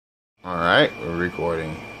Alright, we're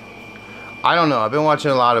recording. I don't know, I've been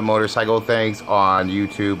watching a lot of motorcycle things on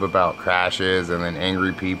YouTube about crashes and then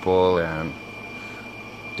angry people and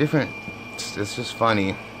different. It's just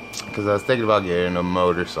funny because I was thinking about getting a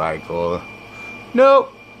motorcycle.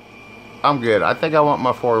 Nope, I'm good. I think I want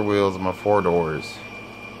my four wheels and my four doors.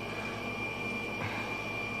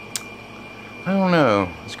 I don't know,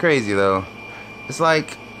 it's crazy though. It's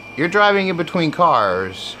like you're driving in between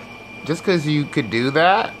cars just because you could do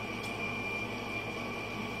that.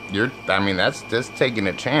 I mean, that's just taking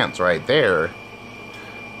a chance right there.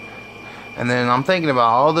 And then I'm thinking about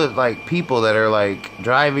all the like people that are like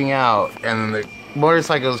driving out and the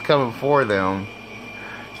motorcycles coming for them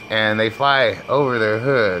and they fly over their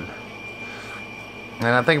hood. And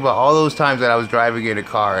I think about all those times that I was driving in a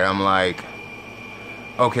car and I'm like,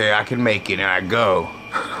 okay, I can make it, and I go.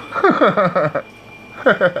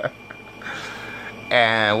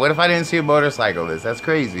 And what if I didn't see a motorcyclist? That's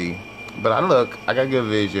crazy. But I got good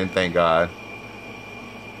vision, thank God.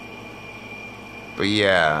 But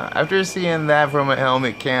yeah, after seeing that from a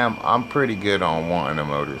helmet cam, I'm pretty good on wanting a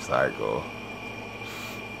motorcycle.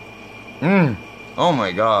 Oh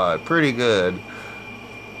my God, pretty good.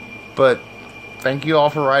 But thank you all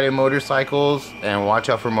for riding motorcycles, and watch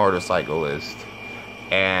out for motorcyclists.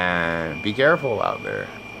 And be careful out there.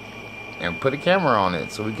 And put a camera on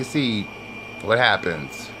it so we can see what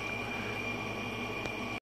happens.